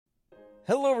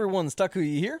Hello everyone,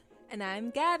 Stakuyi here. And I'm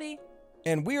Gabby.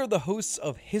 And we are the hosts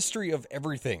of History of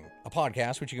Everything, a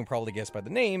podcast which you can probably guess by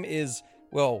the name is,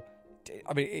 well,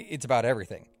 it's about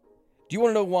everything. Do you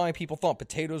want to know why people thought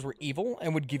potatoes were evil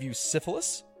and would give you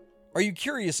syphilis? Are you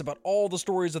curious about all the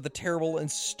stories of the terrible and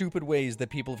stupid ways that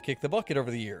people have kicked the bucket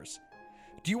over the years?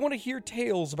 Do you want to hear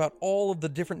tales about all of the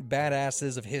different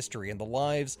badasses of history and the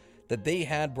lives that they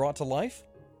had brought to life?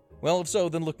 Well, if so,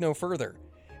 then look no further.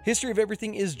 History of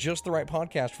Everything is just the right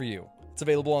podcast for you. It's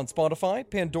available on Spotify,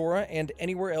 Pandora, and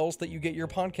anywhere else that you get your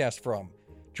podcast from.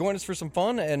 Join us for some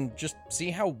fun and just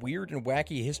see how weird and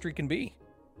wacky history can be.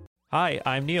 Hi,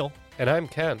 I'm Neil. And I'm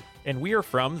Ken. And we are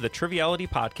from the Triviality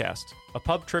Podcast, a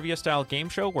pub trivia-style game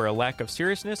show where a lack of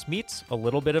seriousness meets a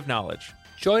little bit of knowledge.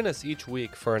 Join us each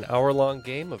week for an hour-long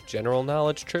game of general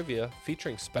knowledge trivia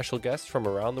featuring special guests from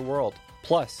around the world,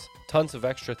 plus tons of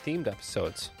extra themed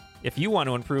episodes. If you want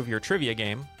to improve your trivia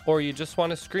game, or you just want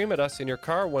to scream at us in your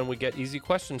car when we get easy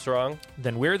questions wrong,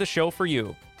 then we're the show for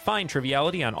you. Find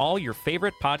Triviality on all your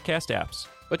favorite podcast apps.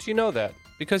 But you know that,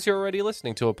 because you're already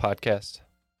listening to a podcast.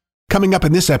 Coming up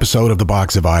in this episode of The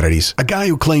Box of Oddities, a guy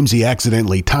who claims he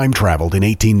accidentally time-traveled in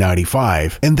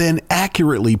 1895 and then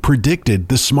accurately predicted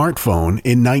the smartphone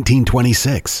in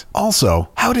 1926.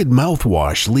 Also, how did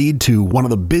mouthwash lead to one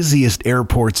of the busiest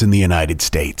airports in the United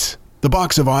States? The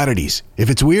Box of Oddities. If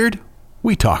it's weird,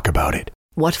 we talk about it.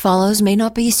 What follows may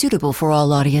not be suitable for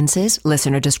all audiences.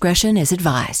 Listener discretion is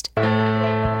advised.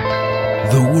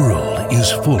 The world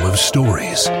is full of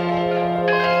stories.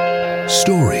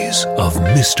 Stories of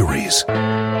mysteries,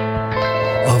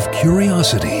 of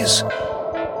curiosities,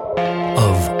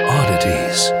 of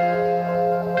oddities.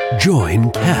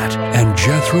 Join Kat and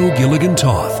Jethro Gilligan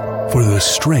Toth for the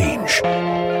strange,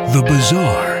 the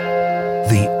bizarre,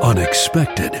 the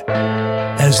unexpected,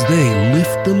 as they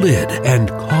lift the lid and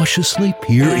cautiously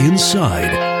peer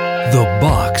inside the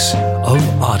Box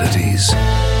of Oddities.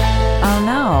 Oh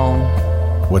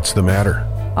no. What's the matter?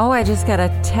 Oh, I just got a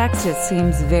text. It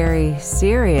seems very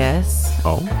serious.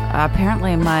 Oh?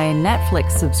 Apparently my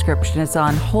Netflix subscription is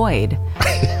on hold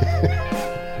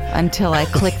until I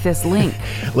click this link.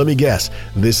 Let me guess.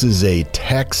 This is a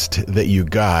text that you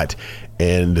got,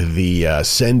 and the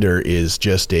sender is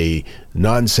just a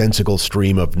nonsensical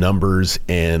stream of numbers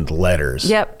and letters.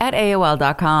 Yep, at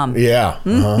AOL.com. Yeah,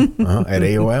 at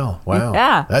AOL. Wow.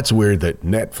 Yeah. That's weird that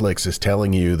Netflix is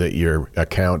telling you that your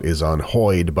account is on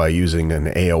hold by using an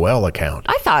AOL account.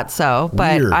 I thought so,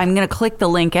 but Weird. I'm going to click the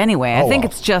link anyway. I think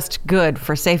well. it's just good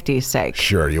for safety's sake.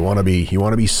 Sure, you want to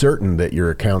be certain that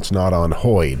your account's not on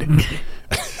hold.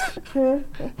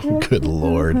 Good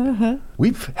Lord.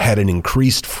 We've had an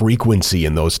increased frequency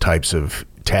in those types of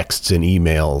texts and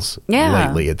emails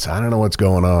lately. I don't know what's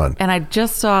going on. And I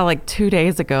just saw like 2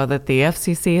 days ago that the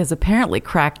FCC has apparently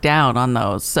cracked down on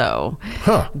those. So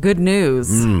good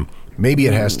news. Maybe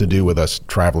it has to do with us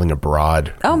traveling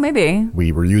abroad. Oh, maybe.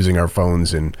 We were using our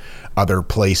phones in other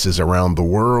places around the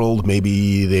world.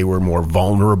 Maybe they were more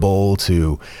vulnerable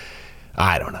to,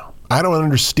 I don't know. I don't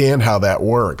understand how that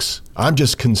works. I'm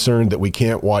just concerned that we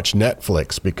can't watch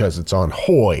Netflix because it's on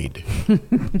hold.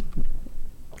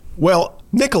 Well,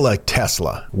 Nikola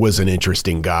Tesla was an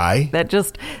interesting guy. That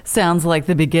just sounds like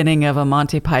the beginning of a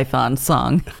Monty Python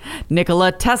song.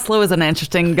 Nikola Tesla was an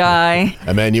interesting guy.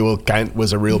 Immanuel Kant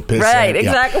was a real pissant. Right,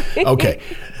 exactly. Yeah. Okay.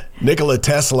 Nikola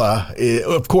Tesla,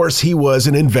 of course, he was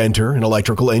an inventor, an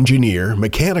electrical engineer,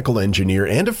 mechanical engineer,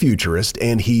 and a futurist,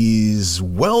 and he's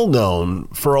well known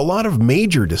for a lot of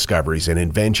major discoveries and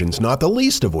inventions, not the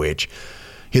least of which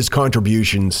his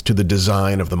contributions to the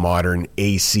design of the modern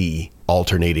AC,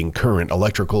 alternating current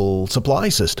electrical supply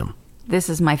system. This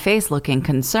is my face looking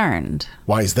concerned.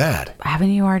 Why is that? Haven't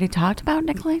you already talked about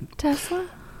Nikola Tesla?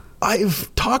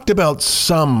 I've talked about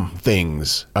some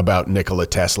things about Nikola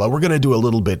Tesla. We're going to do a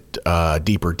little bit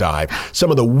deeper dive. Some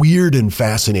of the weird and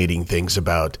fascinating things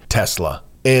about Tesla.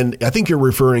 And I think you're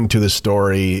referring to the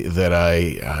story that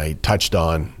I touched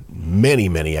on many,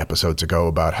 many episodes ago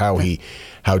about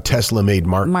how Tesla made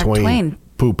Mark Twain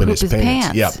poop in his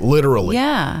pants. Yeah, literally.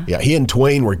 Yeah. Yeah, he and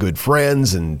Twain were good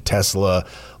friends, and Tesla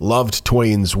loved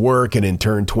Twain's work, and in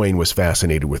turn, Twain was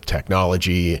fascinated with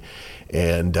technology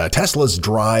and Tesla's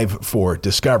drive for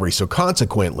discovery. So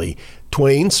consequently,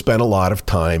 Twain spent a lot of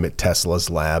time at Tesla's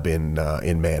lab in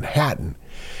Manhattan.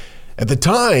 At the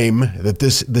time that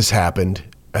this happened,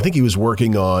 I think he was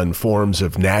working on forms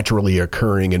of naturally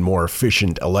occurring and more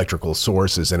efficient electrical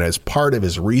sources. And as part of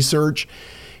his research,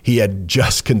 he had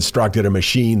just constructed a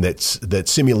machine that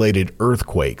simulated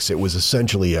earthquakes. It was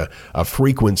essentially a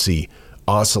frequency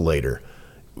oscillator.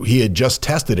 He had just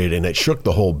tested it, and it shook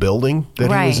the whole building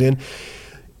that he was in.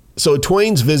 So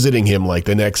Twain's visiting him like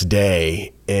the next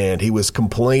day, and he was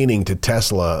complaining to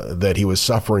Tesla that he was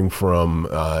suffering from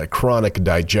chronic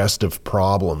digestive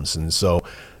problems. And so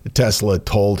Tesla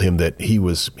told him that he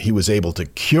was able to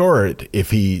cure it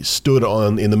if he stood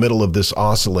in the middle of this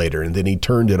oscillator, and then he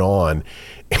turned it on.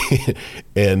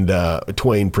 And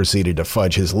Twain proceeded to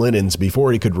fudge his linens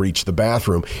before he could reach the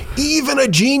bathroom. Even a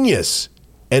genius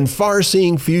and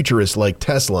far-seeing futurist like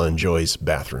Tesla enjoys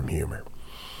bathroom humor.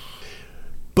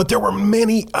 But there were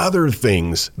many other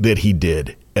things that he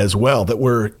did as well that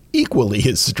were equally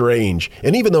as strange.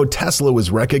 And even though Tesla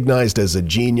was recognized as a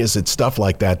genius, it's stuff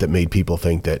like that made people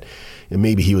think that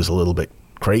maybe he was a little bit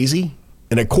crazy.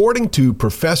 And according to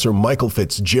Professor Michael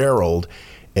Fitzgerald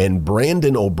and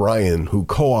Brandon O'Brien, who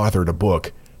co-authored a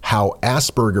book, How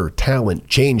Asperger Talent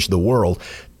Changed the World,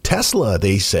 Tesla,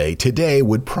 they say, today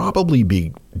would probably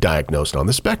be diagnosed on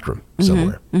the spectrum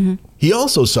somewhere. He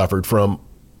also suffered from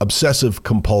obsessive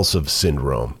compulsive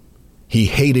syndrome. He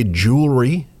hated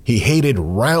jewelry, he hated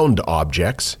round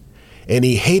objects, and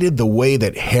he hated the way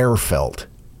that hair felt.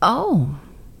 Oh,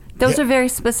 those are very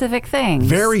specific things.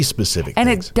 Very specific and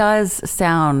things. And it does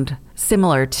sound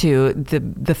similar to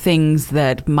the things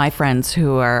that my friends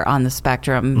who are on the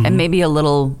spectrum, and maybe a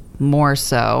little more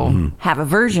so, have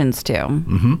aversions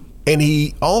to. And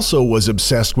he also was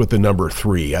obsessed with the number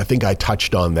 3. I think I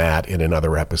touched on that in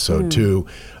another episode too.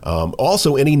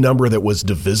 Also, any number that was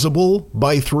divisible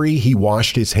by 3, he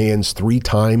washed his hands 3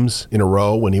 times in a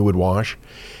row when he would wash.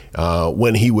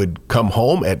 When he would come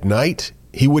home at night,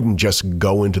 he wouldn't just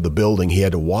go into the building. He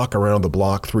had to walk around the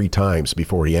block 3 times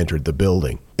before he entered the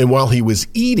building. And while he was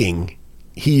eating,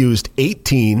 he used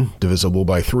 18, divisible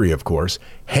by 3, of course,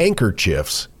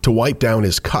 handkerchiefs to wipe down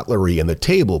his cutlery and the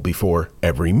table before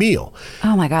every meal.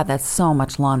 Oh my God, that's so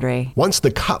much laundry. Once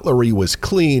the cutlery was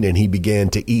clean and he began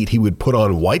to eat, he would put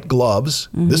on white gloves.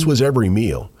 This was every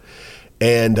meal.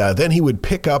 And then he would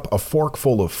pick up a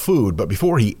forkful of food, but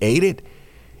before he ate it,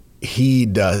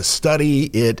 he'd study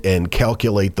it and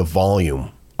calculate the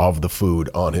volume of the food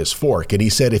on his fork. And he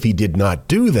said if he did not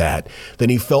do that, then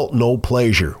he felt no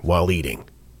pleasure while eating.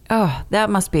 Oh, that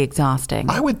must be exhausting.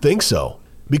 I would think so.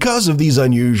 Because of these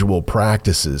unusual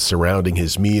practices surrounding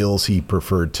his meals, he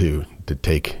preferred to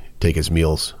take his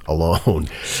meals alone.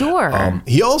 Sure.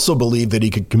 He also believed that he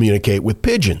could communicate with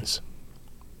pigeons.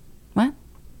 What?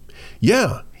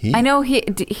 Yeah. I know he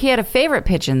had a favorite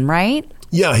pigeon, right?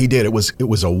 Yeah, he did. It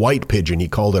was a white pigeon. He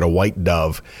called it a white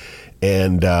dove.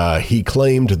 And he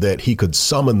claimed that he could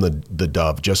summon the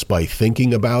dove just by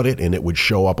thinking about it, and it would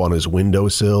show up on his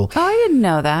windowsill. Oh, I didn't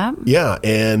know that. Yeah,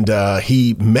 and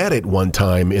he met it one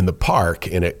time in the park,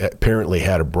 and it apparently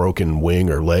had a broken wing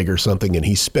or leg or something, and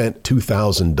he spent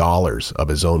 $2,000 of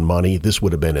his own money. This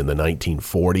would have been in the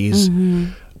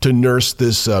 1940s, to nurse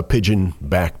this pigeon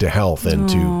back to health and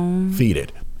to feed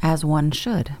it. As one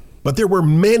should. But there were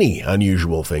many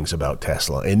unusual things about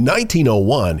Tesla. In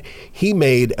 1901, he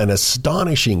made an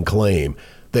astonishing claim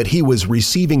that he was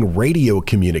receiving radio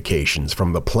communications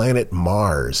from the planet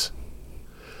Mars.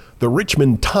 The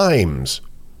Richmond Times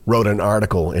wrote an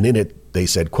article, and in it they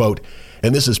said, quote,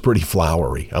 and this is pretty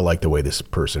flowery, I like the way this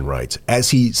person writes,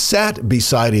 as he sat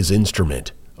beside his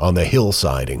instrument on the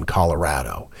hillside in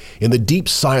Colorado, in the deep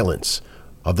silence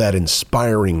of that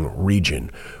inspiring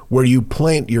region, where you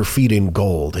plant your feet in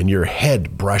gold and your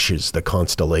head brushes the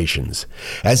constellations.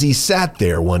 As he sat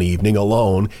there one evening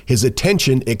alone, his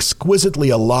attention exquisitely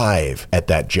alive at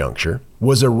that juncture,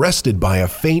 was arrested by a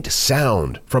faint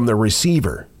sound from the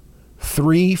receiver.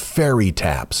 3 fairy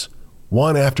taps,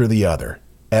 one after the other,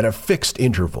 at a fixed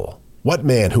interval. What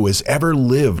man who has ever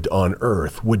lived on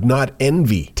Earth would not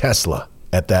envy Tesla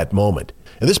at that moment?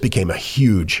 And this became a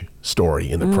huge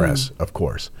story in the press, of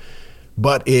course.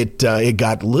 But it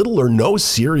got little or no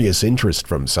serious interest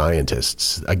from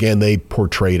scientists. Again, they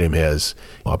portrayed him as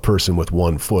a person with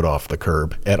one foot off the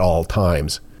curb at all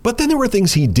times. But then there were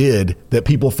things he did that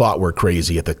people thought were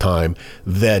crazy at the time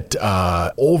that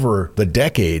over the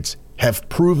decades have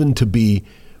proven to be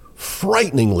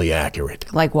frighteningly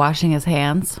accurate. Like washing his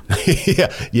hands?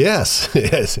 Yes,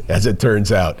 as it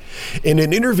turns out. In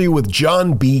an interview with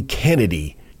John B.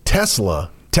 Kennedy,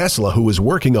 Tesla, who was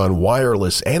working on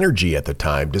wireless energy at the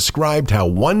time, described how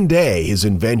one day his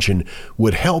invention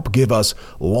would help give us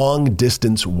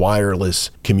long-distance wireless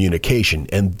communication.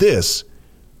 And this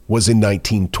was in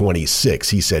 1926.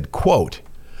 He said, quote,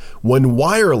 when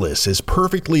wireless is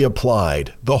perfectly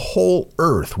applied, the whole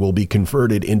Earth will be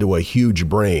converted into a huge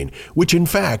brain, which in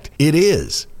fact it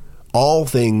is, all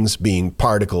things being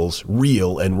particles,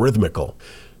 real and rhythmical.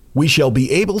 We shall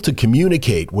be able to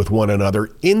communicate with one another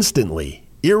instantly,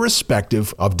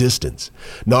 irrespective of distance.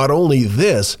 Not only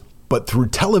this, but through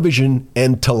television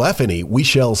and telephony, we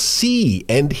shall see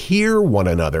and hear one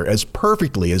another as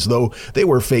perfectly as though they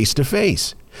were face to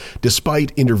face,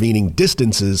 despite intervening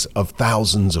distances of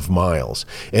thousands of miles.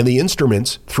 And the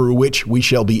instruments through which we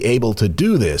shall be able to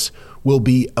do this will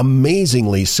be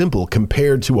amazingly simple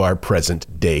compared to our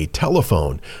present-day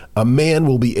telephone. A man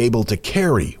will be able to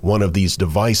carry one of these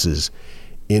devices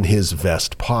in his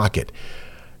vest pocket.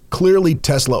 Clearly,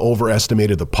 Tesla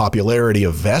overestimated the popularity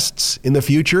of vests in the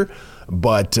future,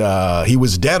 but he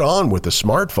was dead on with the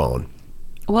smartphone.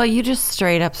 Well, you just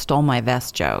straight up stole my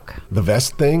vest joke. The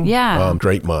vest thing? Yeah.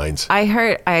 Great minds. I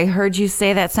heard you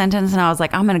say that sentence, and I was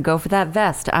like, I'm gonna go for that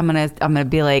vest. I'm gonna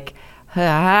be like, ha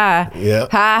ha, Yeah.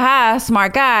 ha ha,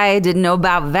 smart guy, didn't know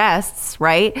about vests,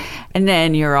 right? And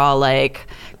then you're all like,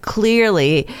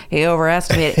 clearly he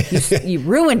overestimated. You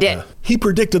ruined it. He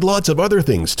predicted lots of other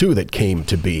things, too, that came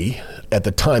to be. At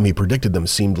the time he predicted them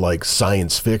seemed like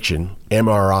science fiction.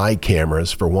 MRI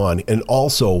cameras, for one, and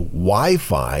also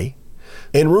Wi-Fi.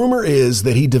 And rumor is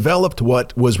that he developed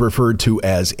what was referred to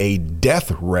as a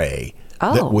death ray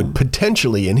that would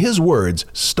potentially, in his words,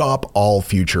 stop all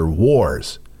future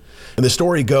wars. And the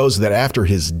story goes that after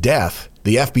his death,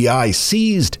 the FBI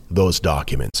seized those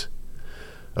documents.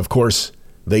 Of course,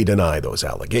 they deny those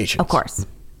allegations. Of course.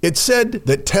 It's said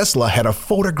that Tesla had a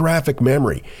photographic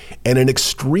memory and an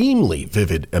extremely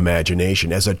vivid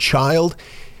imagination. As a child,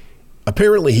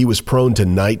 apparently he was prone to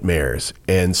nightmares,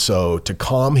 and so to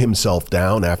calm himself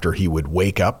down after he would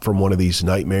wake up from one of these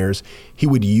nightmares, he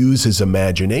would use his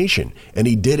imagination, and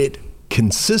he did it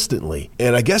consistently.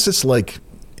 And I guess it's like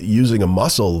using a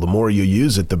muscle. The more you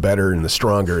use it, the better and the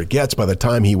stronger it gets. By the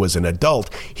time he was an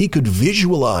adult, he could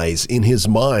visualize in his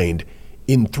mind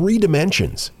in 3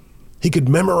 dimensions. He could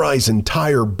memorize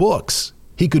entire books.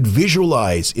 He could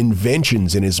visualize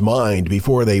inventions in his mind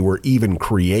before they were even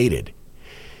created.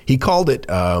 He called it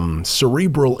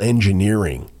cerebral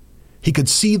engineering. He could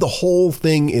see the whole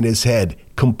thing in his head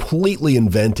completely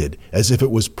invented, as if it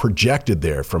was projected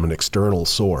there from an external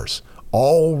source,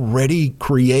 already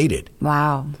created.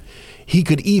 Wow. He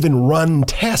could even run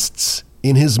tests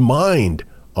in his mind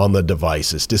on the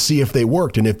devices to see if they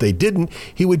worked, and if they didn't,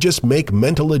 he would just make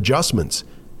mental adjustments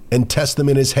and test them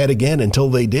in his head again until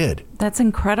they did. That's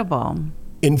incredible.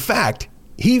 In fact,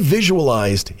 he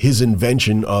visualized his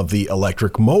invention of the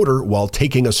electric motor while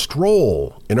taking a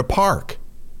stroll in a park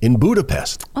in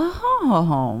Budapest.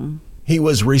 Oh. He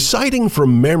was reciting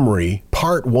from memory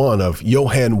part 1 of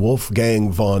Johann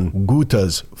Wolfgang von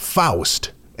Goethe's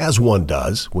Faust, as one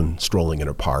does when strolling in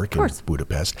a park in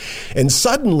Budapest. And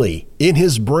suddenly, in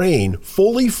his brain,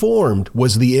 fully formed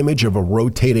was the image of a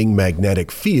rotating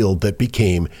magnetic field that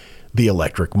became the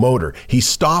electric motor. He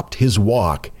stopped his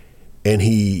walk and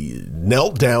he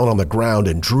knelt down on the ground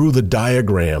and drew the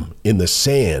diagram in the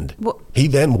sand. He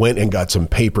then went and got some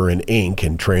paper and ink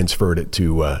and transferred it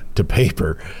to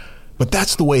paper. But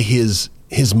that's the way his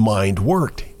mind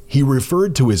worked. He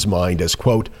referred to his mind as,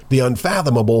 quote, the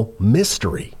unfathomable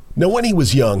mystery. Now, when he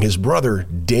was young, his brother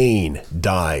Dane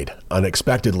died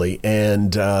unexpectedly,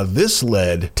 and this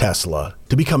led Tesla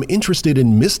to become interested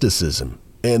in mysticism.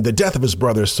 And the death of his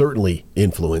brother certainly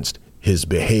influenced his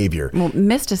behavior. Well,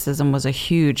 mysticism was a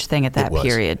huge thing at that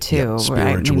period, too. Yeah,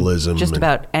 spiritualism. I mean, just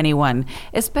about anyone.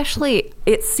 Especially,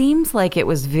 it seems like it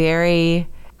was very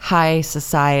high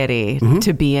society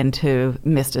to be into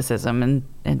mysticism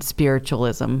and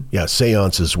spiritualism. Yeah,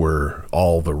 seances were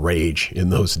all the rage in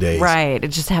those days. Right.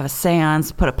 Just have a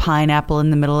seance, put a pineapple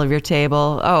in the middle of your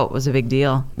table. Oh, it was a big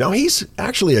deal. Now, he's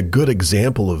actually a good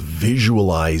example of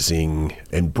visualizing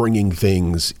and bringing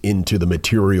things into the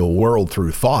material world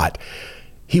through thought.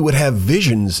 He would have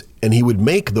visions, and he would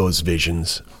make those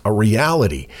visions a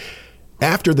reality.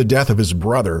 After the death of his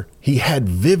brother, he had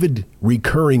vivid,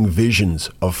 recurring visions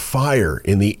of fire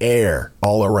in the air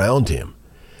all around him.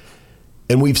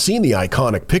 And we've seen the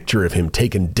iconic picture of him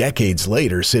taken decades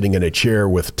later, sitting in a chair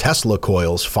with Tesla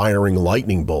coils firing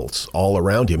lightning bolts all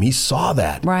around him. He saw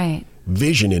that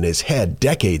vision in his head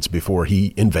decades before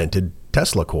he invented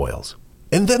Tesla coils.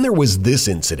 And then there was this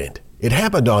incident. It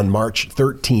happened on March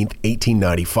 13th,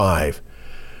 1895.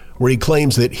 Where he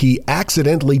claims that he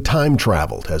accidentally time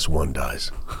traveled, as one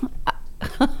does.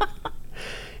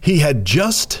 He had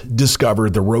just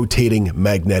discovered the rotating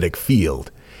magnetic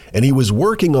field, and he was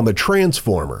working on the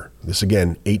transformer. This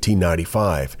again,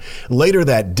 1895. Later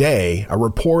that day, a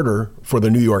reporter for the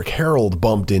New York Herald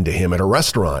bumped into him at a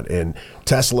restaurant, and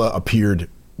Tesla appeared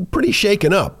pretty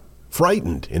shaken up,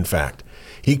 frightened, in fact.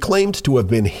 He claimed to have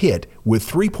been hit with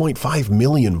 3.5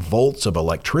 million volts of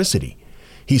electricity.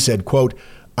 He said, quote,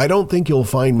 I don't think you'll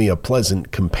find me a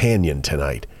pleasant companion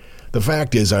tonight. The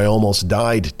fact is, I almost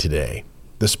died today.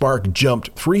 The spark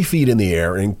jumped 3 feet in the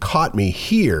air and caught me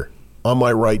here on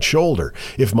my right shoulder.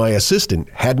 If my assistant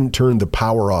hadn't turned the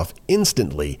power off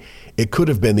instantly, it could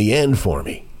have been the end for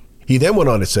me. He then went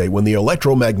on to say when the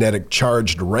electromagnetic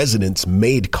charged resonance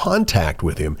made contact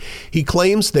with him, he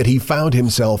claims that he found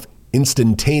himself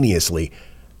instantaneously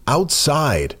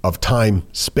outside of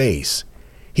time-space.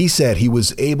 He said he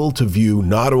was able to view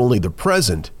not only the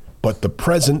present, but the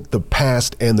present, the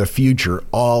past, and the future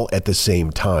all at the same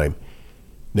time.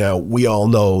 Now, we all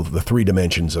know the 3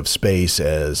 dimensions of space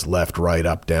as left, right,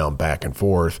 up, down, back, and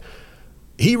forth.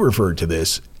 He referred to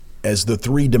this as the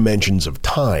 3 dimensions of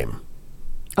time.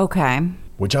 Okay.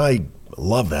 Which I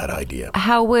love that idea.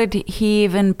 How would he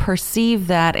even perceive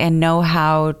that and know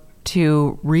how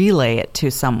to relay it to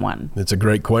someone? It's a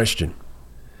great question.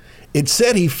 It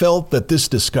said he felt that this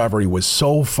discovery was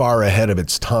so far ahead of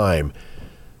its time,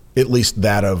 at least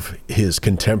that of his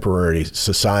contemporary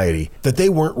society, that they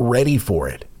weren't ready for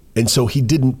it. And so he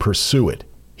didn't pursue it.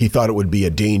 He thought it would be a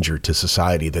danger to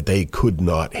society, that they could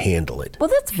not handle it. Well,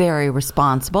 that's very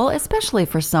responsible, especially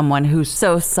for someone who's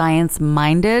so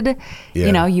science-minded. Yeah.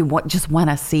 You know, you just want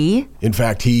to see. In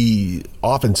fact, he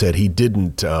often said he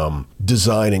didn't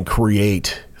design and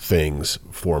create things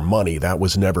for money. That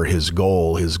was never his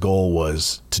goal. His goal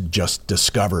was to just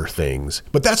discover things.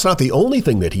 But that's not the only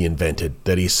thing that he invented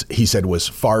that he said was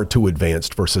far too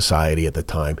advanced for society at the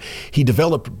time. He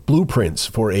developed blueprints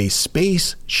for a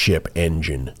spaceship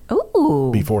engine. Ooh.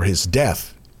 Before his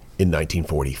death in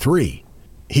 1943.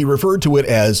 He referred to it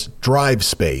as drive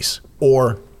space,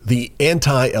 or the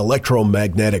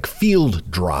anti-electromagnetic field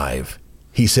drive.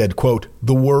 He said, quote,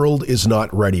 "The world is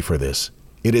not ready for this.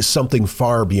 It is something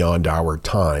far beyond our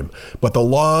time, but the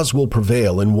laws will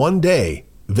prevail, and one day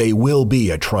they will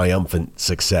be a triumphant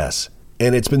success."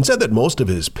 And it's been said that most of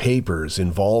his papers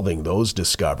involving those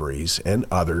discoveries and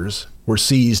others were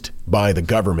seized by the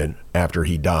government after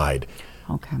he died.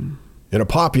 Okay. And a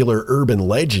popular urban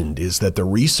legend is that the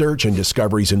research and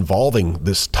discoveries involving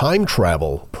this time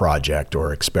travel project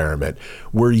or experiment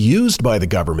were used by the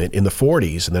government in the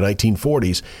 40s, in the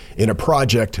 1940s, in a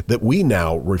project that we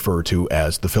now refer to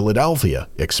as the Philadelphia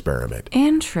experiment.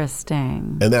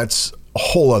 Interesting. And that's a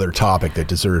whole other topic that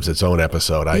deserves its own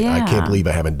episode. I can't believe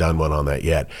I haven't done one on that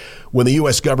yet. When the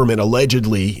U.S. government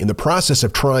allegedly, in the process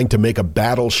of trying to make a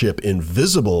battleship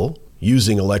invisible,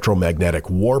 using electromagnetic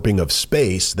warping of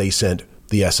space, they sent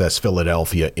the SS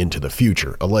Philadelphia into the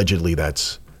future. Allegedly,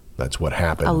 that's what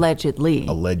happened.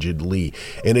 Allegedly.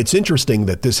 And it's interesting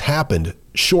that this happened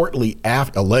shortly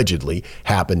after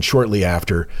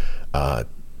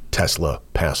Tesla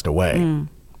passed away,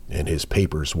 and his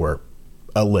papers were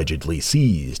allegedly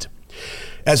seized.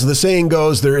 As the saying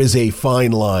goes, there is a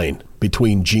fine line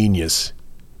between genius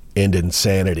and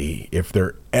insanity. If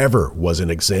there ever was an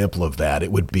example of that,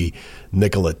 it would be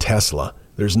Nikola Tesla.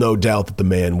 There's no doubt that the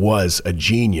man was a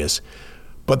genius,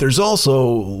 but there's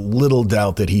also little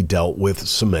doubt that he dealt with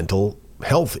some mental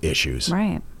health issues.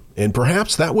 Right. And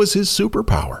perhaps that was his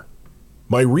superpower.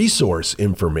 My resource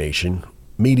information,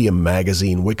 Medium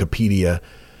Magazine, Wikipedia,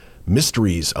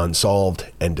 Mysteries Unsolved,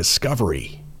 and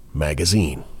Discovery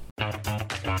Magazine.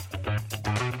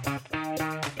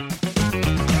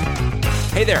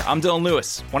 Hey there, I'm Dylan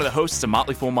Lewis, one of the hosts of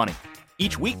Motley Fool Money.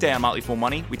 Each weekday on Motley Fool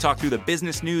Money, we talk through the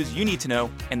business news you need to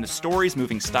know and the stories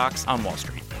moving stocks on Wall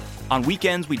Street. On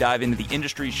weekends, we dive into the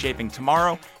industries shaping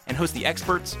tomorrow and host the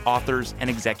experts, authors, and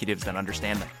executives that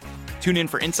understand them. Tune in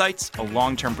for insights, a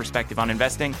long-term perspective on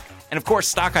investing, and of course,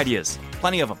 stock ideas.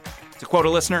 Plenty of them. To quote a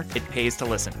listener, it pays to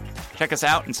listen. Check us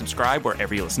out and subscribe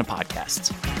wherever you listen to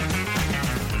podcasts.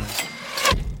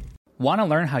 Want to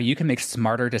learn how you can make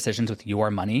smarter decisions with your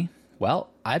money?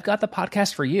 Well, I've got the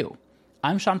podcast for you.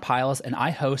 I'm Sean Piles, and I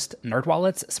host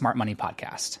NerdWallet's Smart Money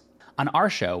Podcast. On our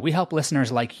show, we help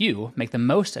listeners like you make the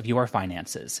most of your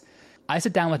finances. I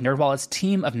sit down with NerdWallet's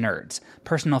team of nerds,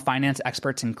 personal finance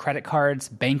experts in credit cards,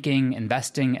 banking,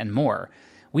 investing, and more.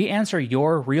 We answer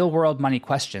your real-world money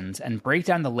questions and break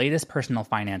down the latest personal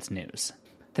finance news.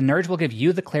 The nerds will give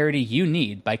you the clarity you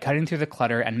need by cutting through the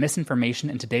clutter and misinformation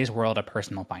in today's world of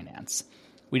personal finance.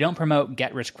 We don't promote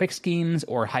get-rich-quick schemes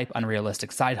or hype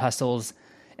unrealistic side hustles.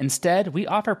 Instead, we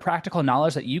offer practical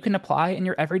knowledge that you can apply in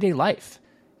your everyday life.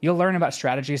 You'll learn about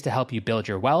strategies to help you build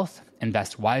your wealth,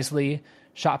 invest wisely,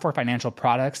 shop for financial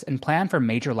products, and plan for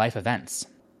major life events.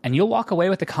 And you'll walk away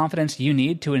with the confidence you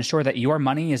need to ensure that your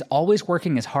money is always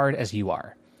working as hard as you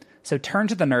are. So turn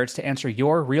to the nerds to answer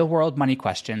your real-world money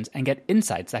questions and get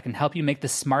insights that can help you make the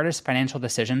smartest financial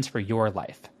decisions for your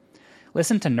life.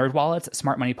 Listen to NerdWallet's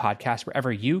Smart Money Podcast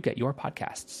wherever you get your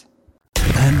podcasts.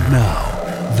 And now,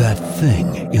 that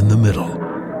thing in the middle.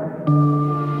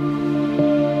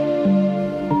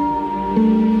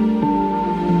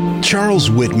 Charles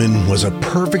Whitman was a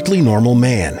perfectly normal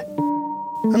man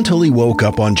until he woke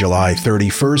up on July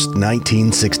 31st,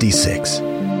 1966.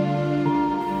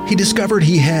 He discovered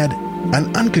he had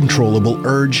an uncontrollable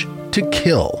urge to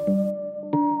kill.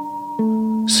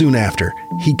 Soon after,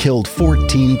 he killed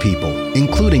 14 people,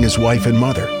 including his wife and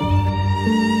mother.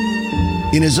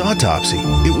 In his autopsy,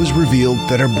 it was revealed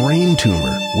that a brain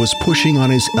tumor was pushing on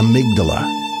his amygdala,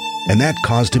 and that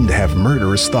caused him to have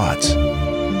murderous thoughts.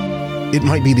 It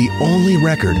might be the only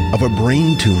record of a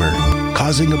brain tumor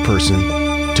causing a person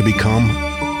to become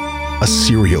a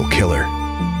serial killer.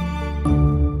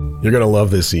 You're going to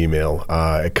love this email.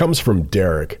 It comes from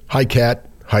Derek. Hi, Kat.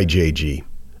 Hi, JG.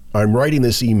 I'm writing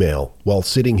this email while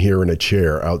sitting here in a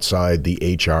chair outside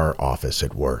the HR office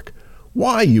at work.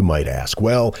 Why, you might ask?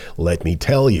 Well, let me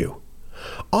tell you.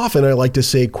 Often I like to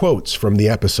say quotes from the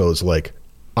episodes like,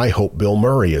 I hope Bill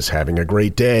Murray is having a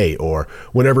great day, or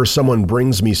whenever someone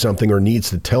brings me something or needs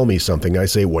to tell me something, I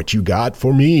say, what you got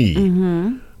for me?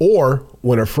 Mm-hmm. Or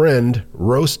when a friend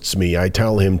roasts me, I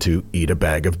tell him to eat a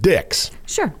bag of dicks.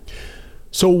 Sure.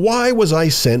 So why was I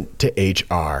sent to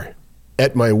HR?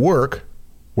 At my work,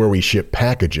 where we ship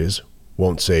packages,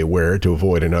 won't say where to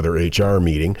avoid another HR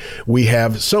meeting, we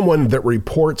have someone that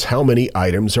reports how many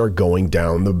items are going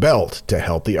down the belt to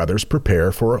help the others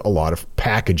prepare for a lot of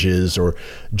packages or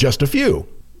just a few.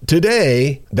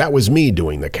 Today, that was me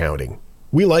doing the counting.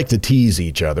 We like to tease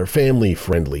each other,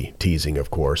 family-friendly teasing,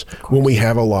 of course, when we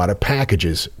have a lot of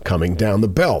packages coming down the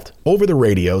belt. Over the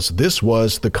radios, this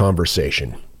was the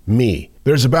conversation. Me,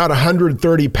 there's about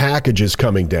 130 packages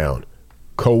coming down.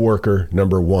 Coworker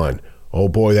number 1, oh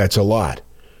boy, that's a lot.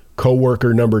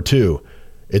 Coworker number 2,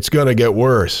 it's gonna get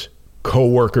worse.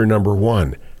 Coworker number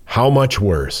 1, how much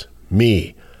worse?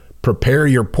 Me, prepare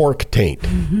your pork taint.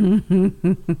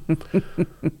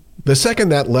 The second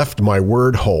that left my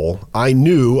word hole, I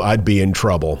knew I'd be in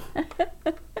trouble.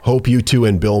 Hope you two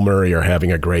and Bill Murray are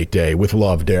having a great day. With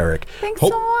love, Derek. Thanks so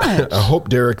much. I hope,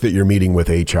 Derek, that your meeting with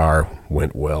HR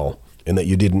went well and that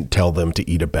you didn't tell them to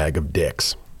eat a bag of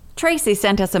dicks. Tracy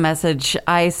sent us a message.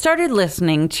 I started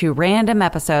listening to random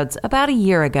episodes about a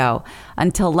year ago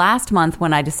until last month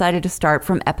when I decided to start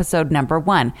from episode number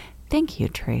 1. Thank you,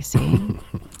 Tracy.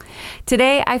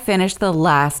 Today, I finished the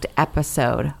last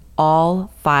episode,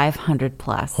 all 500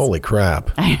 plus. Holy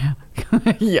crap. I know.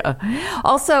 Yeah.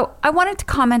 Also, I wanted to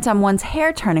comment on one's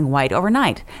hair turning white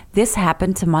overnight. This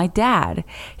happened to my dad.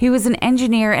 He was an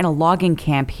engineer in a logging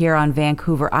camp here on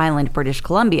Vancouver Island, British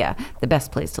Columbia, the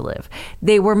best place to live.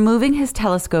 They were moving his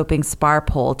telescoping spar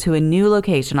pole to a new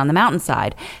location on the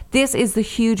mountainside. This is the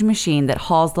huge machine that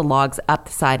hauls the logs up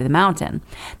the side of the mountain.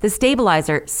 The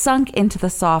stabilizer sunk into the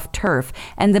soft turf,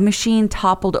 and the machine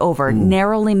toppled over,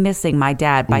 narrowly missing my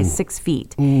dad by 6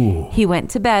 feet. He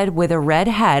went to bed with a red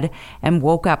head and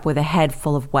woke up with a head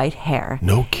full of white hair.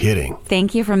 No kidding.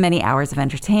 Thank you for many hours of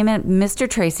entertainment, Mr.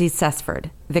 Tracy Sessford,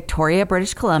 Victoria,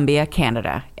 British Columbia,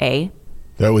 Canada. A.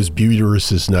 That was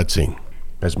Buterus's nutsing,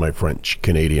 as my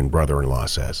French-Canadian brother-in-law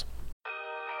says.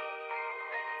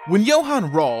 When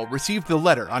Johann Rall received the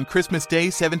letter on Christmas Day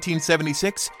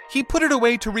 1776, he put it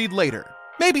away to read later.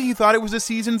 Maybe he thought it was a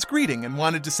season's greeting and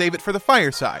wanted to save it for the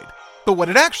fireside. But what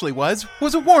it actually was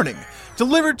a warning,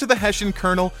 delivered to the Hessian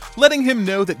colonel, letting him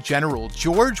know that General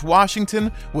George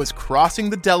Washington was crossing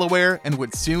the Delaware and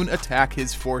would soon attack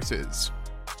his forces.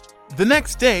 The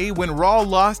next day, when Rall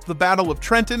lost the Battle of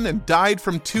Trenton and died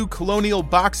from 2 colonial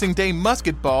Boxing Day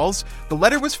musket balls, the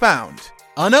letter was found,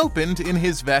 unopened, in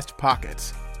his vest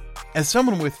pocket. As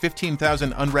someone with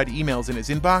 15,000 unread emails in his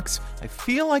inbox, I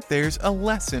feel like there's a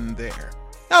lesson there.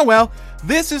 Oh well,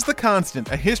 this is The Constant,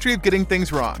 a history of getting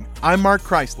things wrong. I'm Mark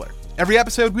Chrysler. Every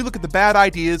episode, we look at the bad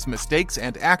ideas, mistakes,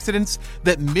 and accidents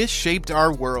that misshaped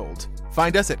our world.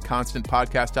 Find us at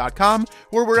constantpodcast.com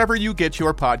or wherever you get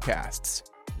your podcasts.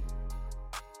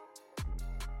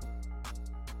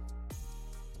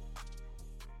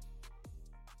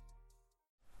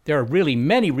 There are really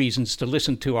many reasons to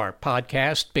listen to our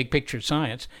podcast, Big Picture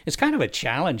Science. It's kind of a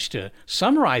challenge to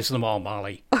summarize them all,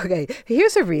 Molly. Okay,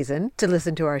 here's a reason to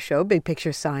listen to our show, Big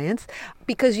Picture Science,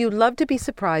 because you love to be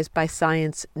surprised by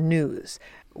science news.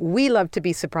 We love to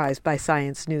be surprised by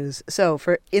science news. So,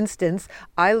 for instance,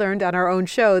 I learned on our own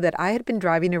show that I had been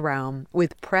driving around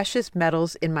with precious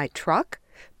metals in my truck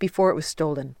before it was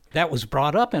stolen. That was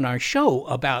brought up in our show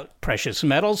about precious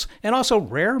metals and also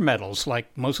rare metals,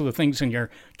 like most of the things in your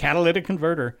catalytic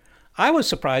converter. I was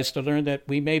surprised to learn that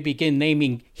we may begin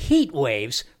naming heat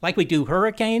waves like we do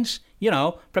hurricanes. You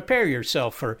know, prepare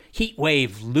yourself for heat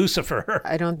wave Lucifer.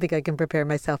 I don't think I can prepare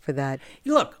myself for that.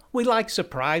 Look, we like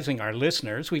surprising our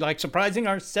listeners. We like surprising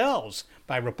ourselves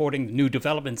by reporting new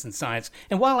developments in science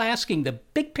and while asking the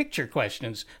big picture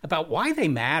questions about why they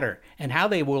matter and how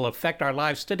they will affect our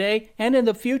lives today and in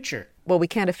the future. Well, we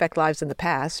can't affect lives in the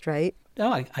past, right?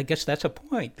 No, I guess that's a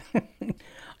point.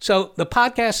 So the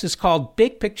podcast is called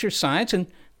Big Picture Science, and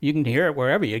you can hear it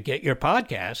wherever you get your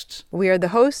podcasts. We are the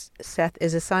hosts. Seth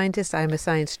is a scientist. I'm a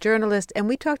science journalist, and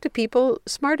we talk to people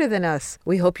smarter than us.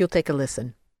 We hope you'll take a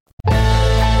listen.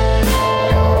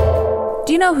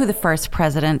 Do you know who the first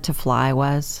president to fly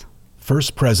was?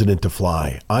 First president to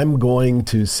fly. I'm going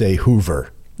to say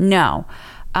Hoover. No,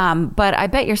 but I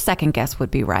bet your second guess would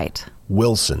be right.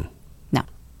 Wilson. No.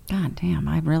 God damn,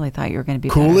 I really thought you were going to be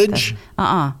Coolidge?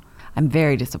 I'm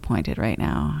very disappointed right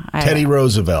now. Teddy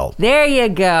Roosevelt. There you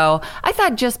go. I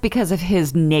thought just because of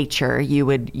his nature, you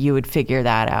would figure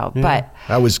that out. Yeah. But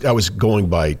I was going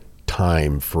by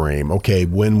time frame. Okay,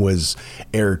 when was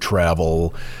air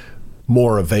travel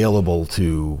more available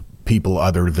to people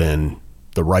other than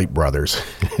the Wright brothers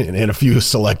and a few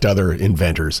select other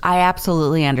inventors? I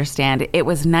absolutely understand. It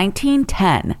was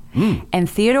 1910, and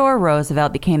Theodore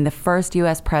Roosevelt became the first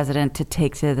U.S. president to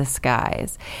take to the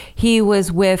skies. He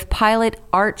was with pilot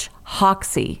Arch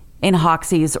Hoxsey in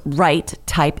Hoxsey's Wright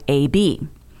Type AB.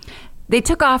 They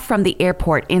took off from the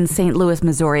airport in St. Louis,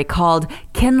 Missouri, called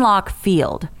Kinloch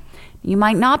Field. You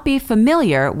might not be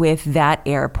familiar with that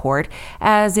airport,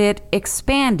 as it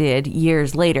expanded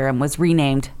years later and was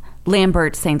renamed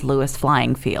Lambert St. Louis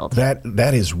Flying Field.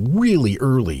 That is really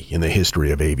early in the history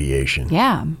of aviation.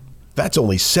 Yeah. That's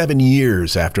only 7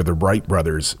 years after the Wright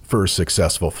brothers' first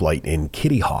successful flight in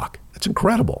Kitty Hawk. That's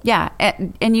incredible. Yeah,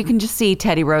 and you can just see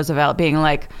Teddy Roosevelt being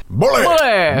like, Bully!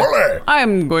 Bully!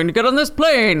 I'm going to get on this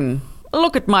plane.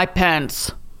 Look at my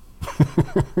pants.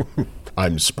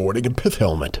 I'm sporting a pith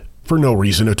helmet for no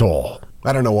reason at all.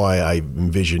 I don't know why I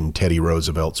envisioned Teddy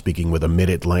Roosevelt speaking with a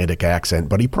mid-Atlantic accent,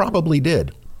 but he probably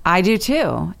did. I do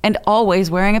too, and always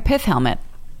wearing a pith helmet.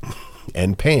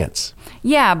 And pants.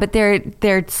 Yeah, but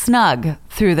they're snug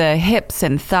through the hips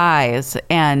and thighs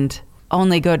and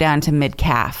only go down to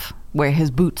mid-calf, where his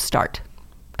boots start.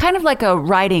 Kind of like a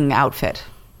riding outfit.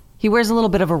 He wears a little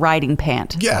bit of a riding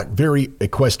pant. Yeah, very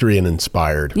equestrian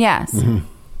inspired. Yes. Mm-hmm.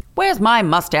 Where's my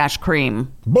mustache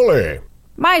cream? Bully!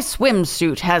 My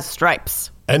swimsuit has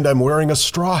stripes. And I'm wearing a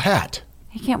straw hat.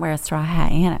 He can't wear a straw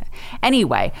hat, Anna.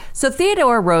 Anyway, so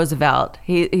Theodore Roosevelt,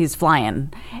 he's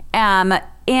flying. And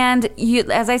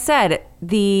as I said,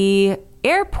 the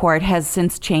airport has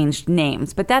since changed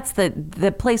names, but that's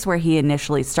the place where he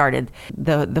initially started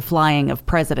the flying of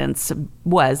presidents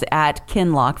was at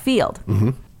Kinloch Field. Mm-hmm.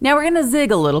 Now we're going to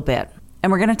zig a little bit,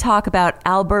 and we're going to talk about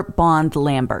Albert Bond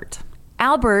Lambert.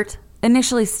 Albert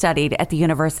initially studied at the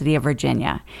University of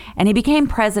Virginia, and he became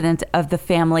president of the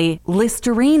family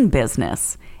Listerine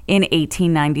business in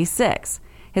 1896.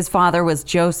 His father was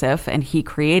Joseph, and he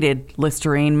created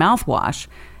Listerine mouthwash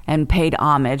and paid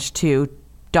homage to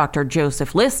Dr.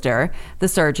 Joseph Lister, the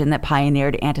surgeon that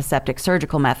pioneered antiseptic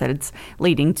surgical methods,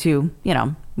 leading to,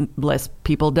 less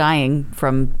people dying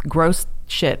from gross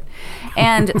shit.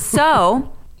 And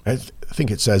so I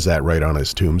think it says that right on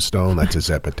his tombstone. That's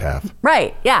his epitaph.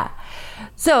 Right, yeah.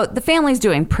 So the family's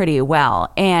doing pretty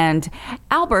well, and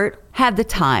Albert had the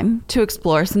time to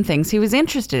explore some things he was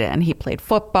interested in. He played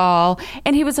football,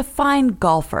 and he was a fine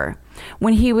golfer.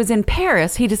 When he was in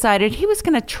Paris, he decided he was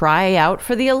going to try out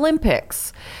for the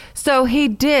Olympics. So he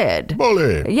did.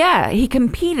 Bully. Yeah, he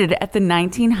competed at the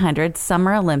 1900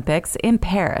 Summer Olympics in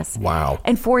Paris. Wow.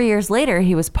 And 4 years later,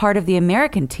 he was part of the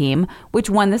American team, which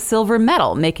won the silver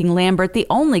medal, making Lambert the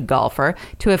only golfer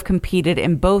to have competed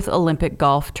in both Olympic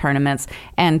golf tournaments.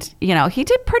 And, he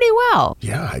did pretty well.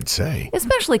 Yeah, I'd say.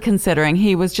 Especially considering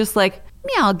he was just like,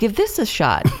 yeah, I'll give this a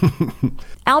shot.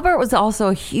 Albert was also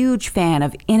a huge fan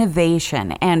of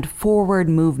innovation and forward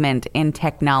movement in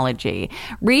technology.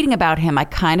 Reading about him, I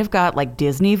kind of got like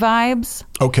Disney vibes.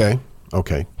 Okay.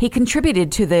 He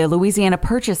contributed to the Louisiana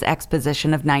Purchase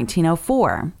Exposition of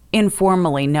 1904,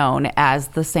 informally known as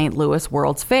the St. Louis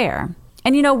World's Fair.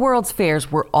 And World's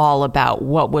Fairs were all about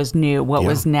what was new, what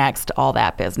was next, all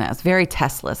that business. Very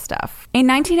Tesla stuff. In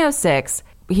 1906,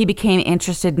 he became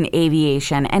interested in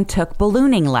aviation and took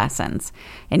ballooning lessons.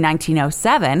 In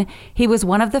 1907, he was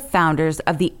one of the founders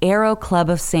of the Aero Club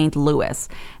of St. Louis.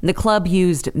 The club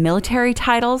used military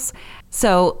titles,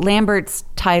 so Lambert's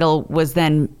title was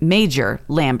then Major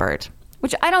Lambert,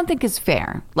 which I don't think is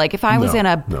fair. Like if I was in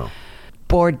a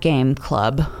board game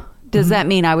club, Does that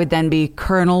mean I would then be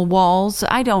Colonel Walls?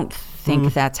 I don't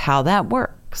think that's how that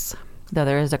works, though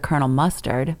there is a Colonel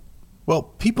Mustard. Well,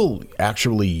 people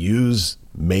actually use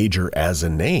Major as a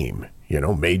name.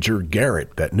 Major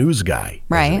Garrett, that news guy,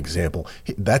 as an example.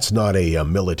 That's not a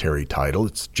military title.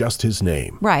 It's just his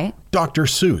name. Right. Dr.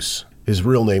 Seuss, his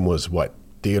real name was what?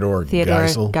 Theodore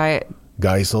Geisel?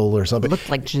 Geisel or something. Looked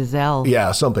like Giselle.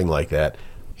 Yeah, something like that.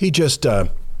 He just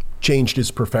changed his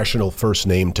professional first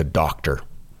name to Doctor.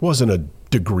 Wasn't a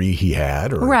degree he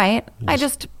had. Right.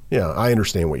 Yeah, I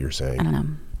understand what you're saying. I don't know.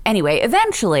 Anyway,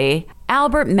 eventually,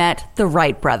 Albert met the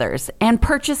Wright brothers and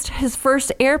purchased his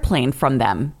first airplane from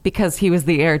them because he was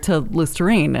the heir to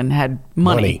Listerine and had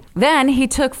money. Then he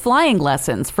took flying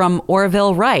lessons from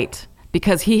Orville Wright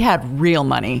because he had real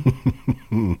money.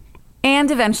 And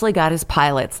eventually got his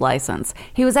pilot's license.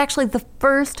 He was actually the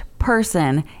first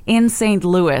person in St.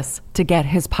 Louis to get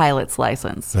his pilot's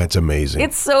license. That's amazing.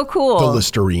 It's so cool. The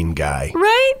Listerine guy.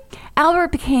 Right?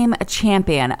 Albert became a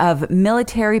champion of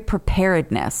military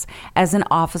preparedness as an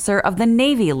officer of the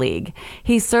Navy League.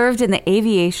 He served in the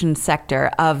aviation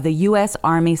sector of the U.S.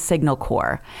 Army Signal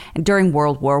Corps. And during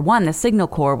World War I, the Signal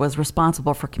Corps was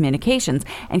responsible for communications,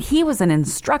 and he was an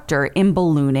instructor in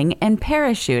ballooning and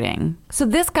parachuting. So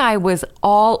this guy was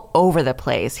all over the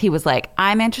place. He was like,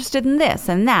 I'm interested in this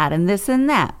and that and this and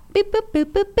that. Boop, boop,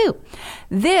 boop, boop, boop.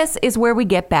 This is where we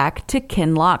get back to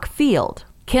Kinloch Field.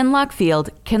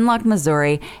 Kinloch,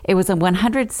 Missouri. It was a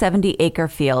 170-acre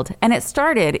field, and it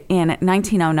started in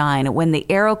 1909 when the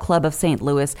Aero Club of St.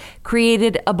 Louis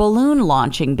created a balloon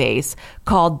launching base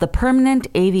called the Permanent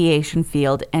Aviation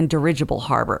Field and Dirigible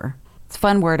Harbor. It's a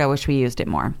fun word. I wish we used it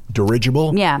more.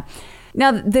 Dirigible? Yeah.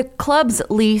 Now, the club's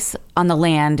lease on the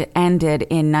land ended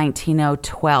in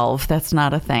 1912. That's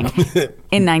not a thing.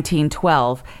 In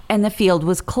 1912. And the field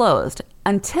was closed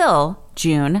until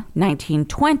June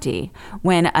 1920,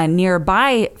 when a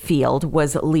nearby field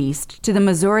was leased to the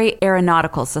Missouri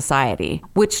Aeronautical Society,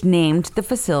 which named the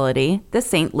facility the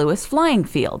St. Louis Flying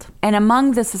Field. And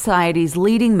among the society's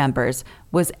leading members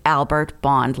was Albert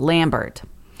Bond Lambert.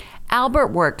 Albert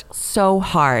worked so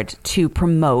hard to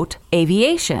promote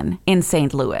aviation in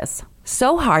St. Louis.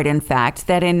 So hard, in fact,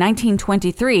 that in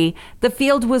 1923, the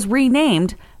field was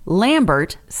renamed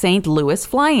Lambert St. Louis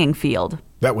Flying Field.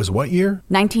 That was what year?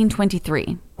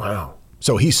 1923. Wow.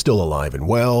 So he's still alive and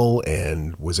well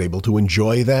and was able to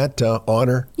enjoy that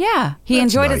honor? Yeah. He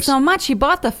enjoyed it so much, he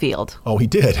bought the field. Oh, he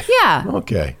did? Yeah.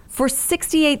 Okay. For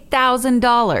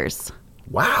 $68,000.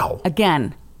 Wow.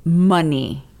 Again,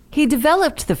 money. He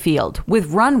developed the field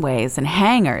with runways and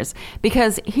hangars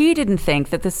because he didn't think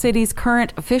that the city's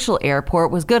current official airport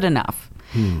was good enough.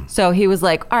 So he was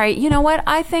like, all right, you know what?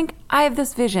 I think I have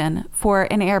this vision for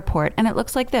an airport and it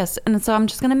looks like this. And so I'm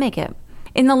just going to make it.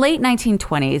 In the late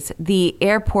 1920s, the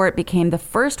airport became the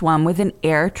first one with an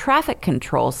air traffic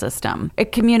control system.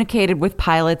 It communicated with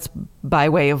pilots by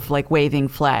way of like waving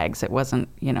flags. It wasn't,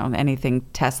 anything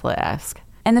Tesla-esque.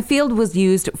 And the field was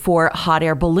used for hot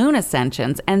air balloon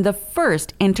ascensions and the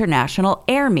first international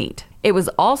air meet. It was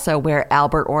also where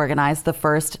Albert organized the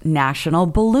first national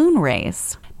balloon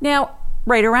race. Now,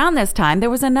 right around this time,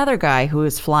 there was another guy who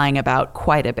was flying about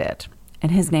quite a bit,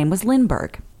 and his name was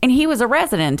Lindbergh. And he was a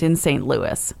resident in St.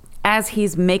 Louis. As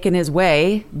he's making his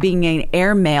way, being an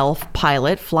airmail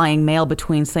pilot, flying mail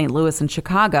between St. Louis and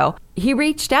Chicago, he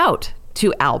reached out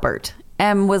to Albert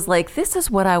and was like, this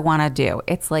is what I want to do.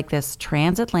 It's like this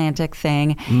transatlantic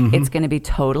thing. It's going to be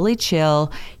totally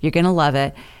chill. You're going to love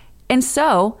it. And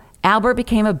so Albert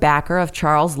became a backer of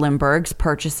Charles Lindbergh's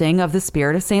purchasing of the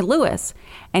Spirit of St. Louis,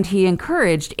 and he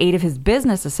encouraged 8 of his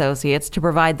business associates to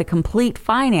provide the complete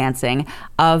financing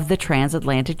of the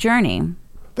transatlantic journey.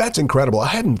 That's incredible. I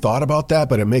hadn't thought about that,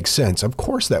 but it makes sense. Of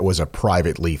course, that was a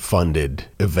privately funded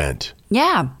event.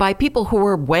 Yeah, by people who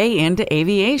were way into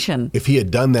aviation. If he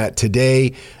had done that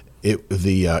today,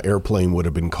 the airplane would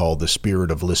have been called the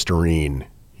Spirit of Listerine,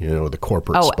 the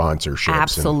corporate sponsorships.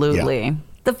 Absolutely.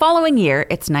 The following year,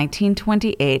 it's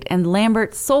 1928, and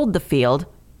Lambert sold the field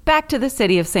back to the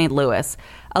city of St. Louis,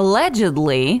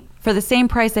 allegedly for the same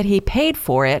price that he paid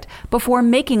for it before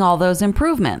making all those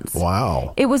improvements.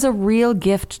 Wow. It was a real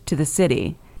gift to the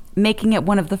city, making it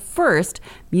one of the first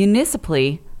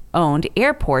municipally owned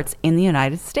airports in the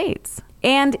United States.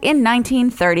 And in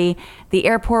 1930, the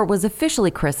airport was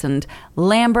officially christened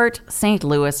Lambert St.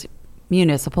 Louis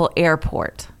Municipal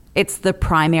Airport. It's the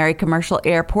primary commercial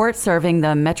airport serving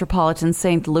the metropolitan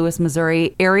St. Louis,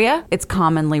 Missouri area. It's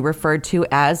commonly referred to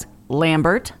as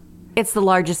Lambert. It's the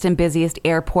largest and busiest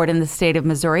airport in the state of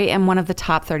Missouri and one of the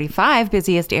top 35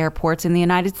 busiest airports in the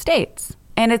United States.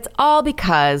 And it's all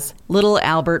because little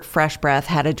Albert Fresh Breath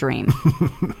had a dream.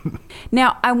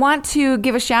 Now, I want to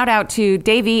give a shout out to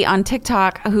Davey on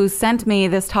TikTok who sent me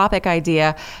this topic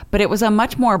idea, but it was a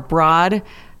much more broad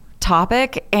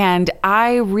topic, and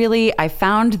I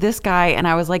found this guy and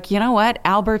I was like, you know what,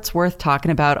 Albert's worth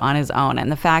talking about on his own.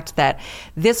 And the fact that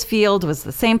this field was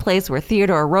the same place where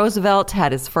Theodore Roosevelt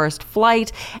had his first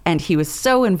flight, and he was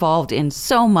so involved in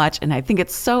so much, and I think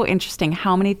it's so interesting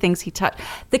how many things he touched.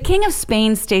 The King of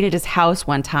Spain stayed at his house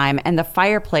one time, and the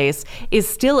fireplace is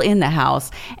still in the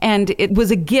house, and it was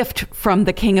a gift from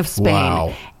the King of Spain.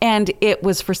 Wow. And it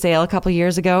was for sale a couple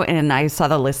years ago, and I saw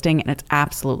the listing, and it's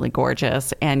absolutely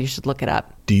gorgeous, and you should look it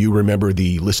up. Do you remember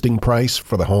the listing price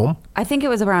for the home? I think it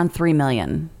was around $3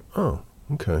 million. Oh,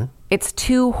 okay. It's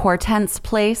 2 Hortense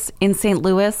Place in St.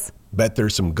 Louis. Bet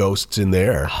there's some ghosts in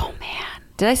there. Oh, man.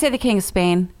 Did I say the King of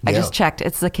Spain? Yeah. I just checked.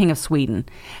 It's the King of Sweden.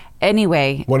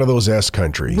 Anyway. One of those S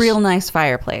countries. Real nice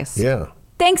fireplace. Yeah.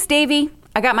 Thanks, Davey.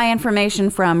 I got my information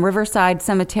from Riverside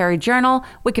Cemetery Journal,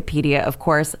 Wikipedia, of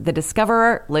course, The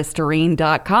Discoverer,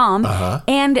 Listerine.com,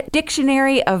 and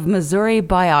Dictionary of Missouri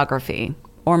Biography,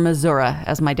 or Missouri,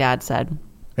 as my dad said.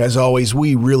 As always,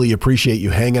 we really appreciate you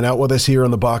hanging out with us here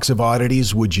on the Box of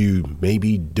Oddities. Would you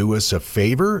maybe do us a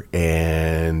favor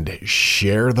and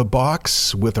share the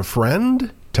box with a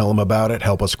friend? Tell them about it.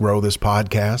 Help us grow this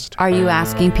podcast. Are you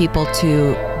asking people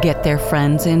to get their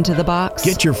friends into the box?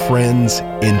 Get your friends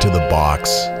into the box.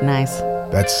 Nice.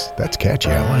 That's catchy.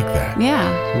 I like that.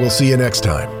 Yeah. We'll see you next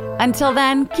time. Until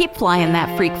then, keep flying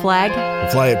that freak flag.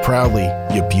 Fly it proudly,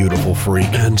 you beautiful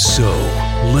freak. And so,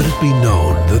 let it be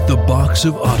known that the Box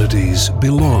of Oddities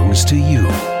belongs to you,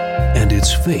 and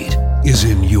its fate is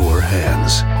in your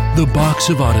hands. The Box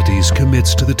of Oddities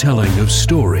commits to the telling of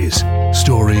stories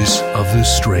of the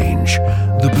strange,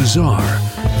 the bizarre,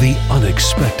 the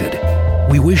unexpected.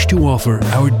 We wish to offer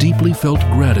our deeply felt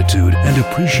gratitude and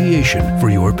appreciation for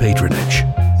your patronage.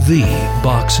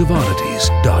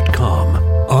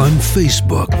 TheBoxOfOddities.com. On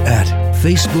Facebook at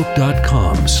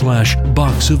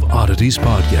facebook.com/Box of Oddities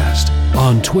Podcast.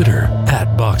 On Twitter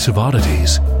at Box of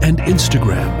Oddities. And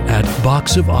Instagram at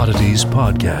Box of Oddities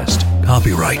Podcast.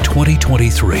 Copyright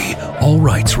 2023. All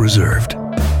rights reserved.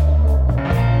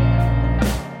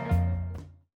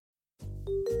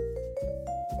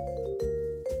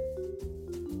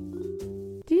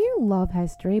 Do you love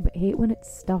history but hate when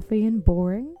it's stuffy and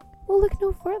boring? Well, look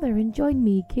no further and join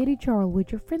me, Katie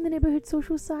Charlwood, your friendly neighbourhood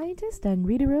social scientist and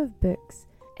reader of books,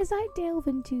 as I delve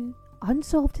into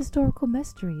unsolved historical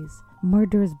mysteries,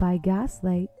 murders by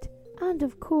gaslight, and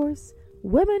of course,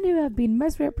 women who have been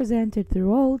misrepresented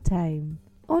through all time.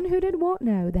 On Who Did What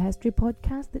Now, the history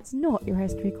podcast that's not your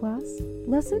history class.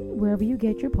 Listen wherever you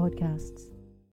get your podcasts.